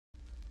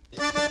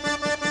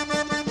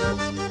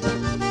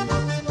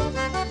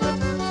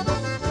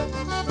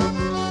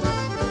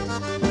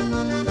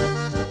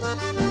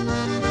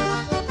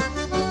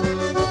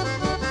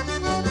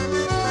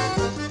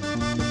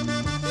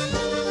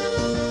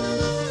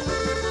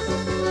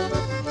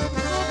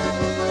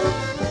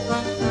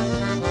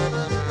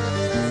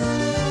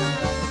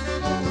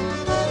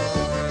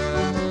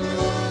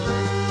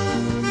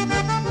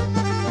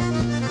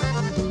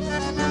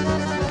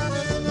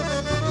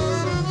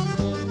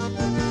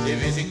De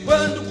vez em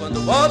quando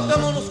bota a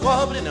mão nos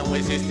cobre, não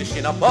existe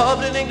China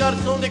pobre, nem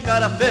garçom de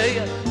cara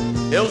feia.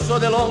 Eu sou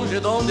de longe,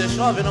 de onde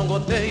chove não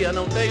goteia,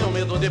 não tenho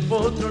medo de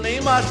potro,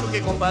 nem macho que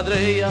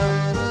compadreia.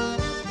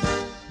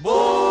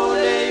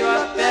 Bolei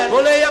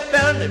a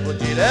perna e vou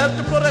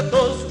direto pro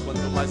retoço.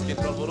 Quanto mais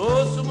quinto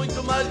alvoroço,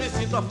 muito mais me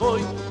sinto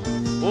afoito.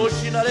 O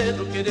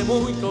chinaredo que de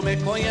muito me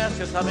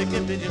conhece, sabe que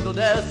pedindo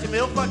desce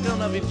meu facão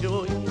na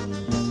 28.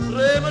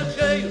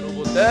 Remancheio no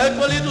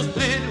boteco ali dos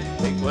trilhos,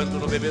 enquanto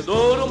no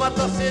bebedouro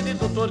mata a sede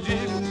do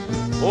tordilho.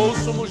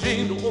 Ouço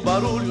mugindo o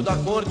barulho da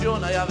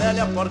cordiona e a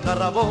velha porca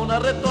rabona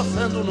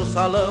retoçando no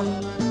salão.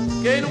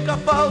 Quem nunca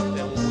falta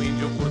é um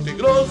índio curto e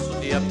grosso,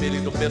 de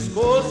apelido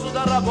pescoço,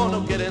 da rabona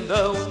o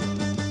querendão.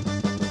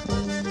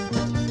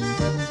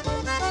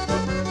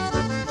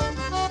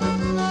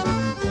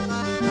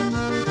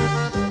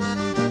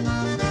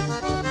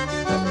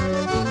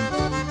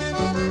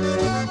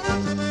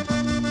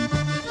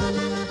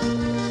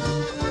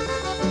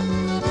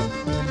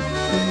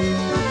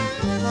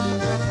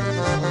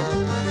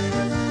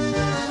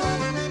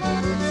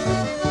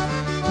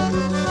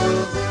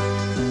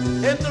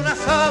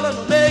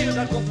 No meio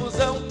da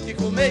confusão,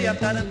 fico meio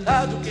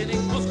atarantado que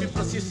nem cuspe em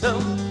procissão.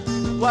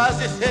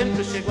 Quase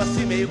sempre chego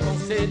assim meio com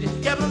sede,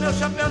 quebro meu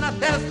chapéu na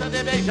testa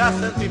de beijar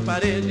santo em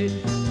parede.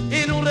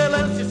 E num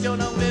relance se eu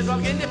não vejo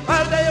alguém de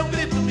farda, eu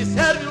grito, me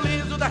serve o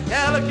liso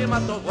daquela que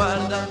matou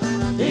guarda.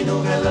 E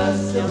num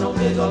relance se eu não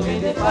vejo alguém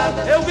de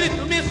farda, eu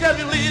grito, me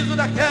serve o liso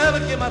daquela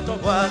que matou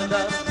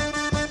guarda.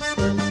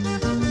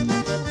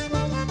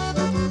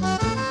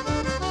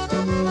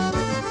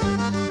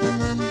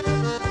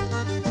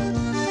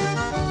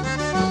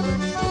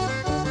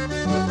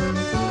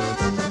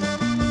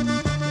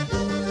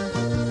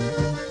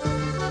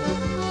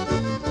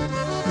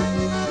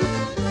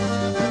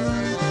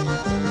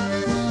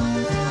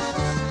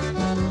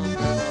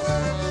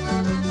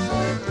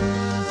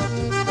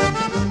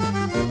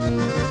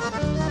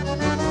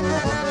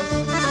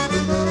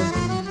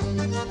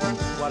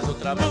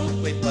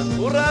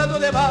 Empanturrado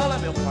de bala,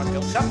 meu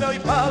facão, chapéu e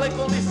bala, e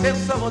com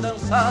licença vou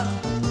dançar.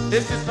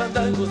 Desses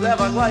fandangos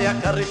leva a guaia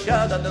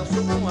carrechada,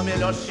 danço com a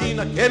melhor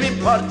china, que me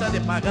importa de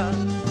pagar.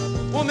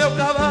 O meu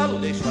cavalo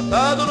deixo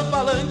atado no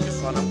palanque,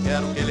 só não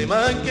quero que ele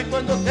manque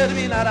quando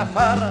terminar a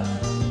farra.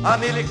 A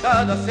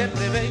milicada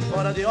sempre vem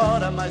fora de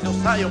hora, mas eu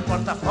saio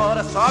porta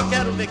fora, só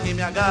quero ver quem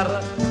me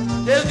agarra.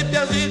 Desde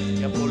piazito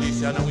que a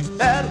polícia não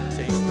espera,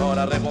 sem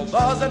história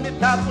revoltosa me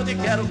tapo de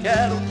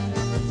quero-quero.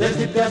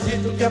 Desde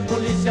piazito que a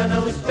polícia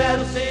não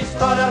espera, sem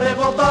história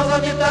revoltosa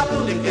me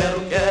tapo de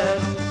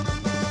quero-quero.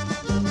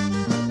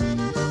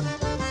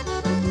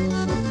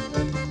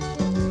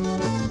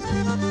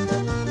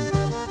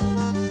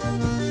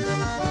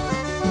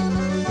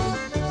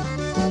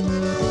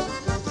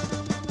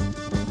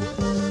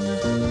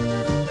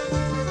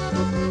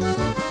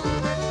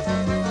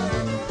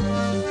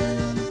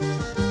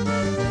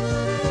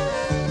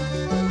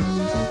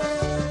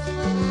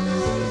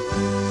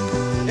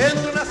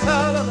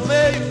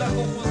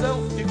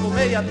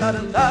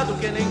 Atarantado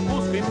que nem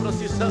cuspe em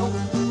procissão.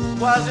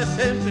 Quase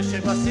sempre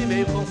chego assim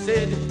meio com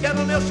sede,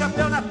 quero meu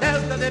chapéu na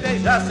testa de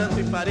beijar santo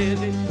em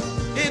parede.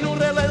 E num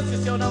relance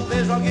se eu não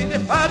vejo alguém de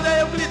farda,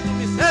 eu grito,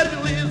 me serve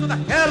o liso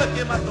daquela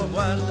que matou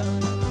guarda.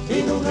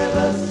 E num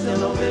relance se eu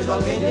não vejo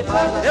alguém de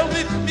farda, eu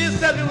grito, me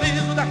serve o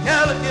liso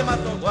daquela que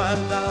matou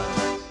guarda.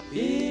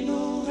 E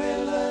num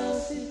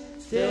relance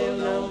se eu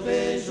não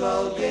vejo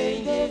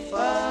alguém de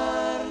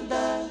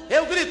farda,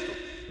 eu grito,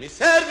 me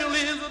serve o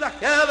liso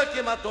daquela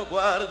que matou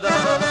guarda.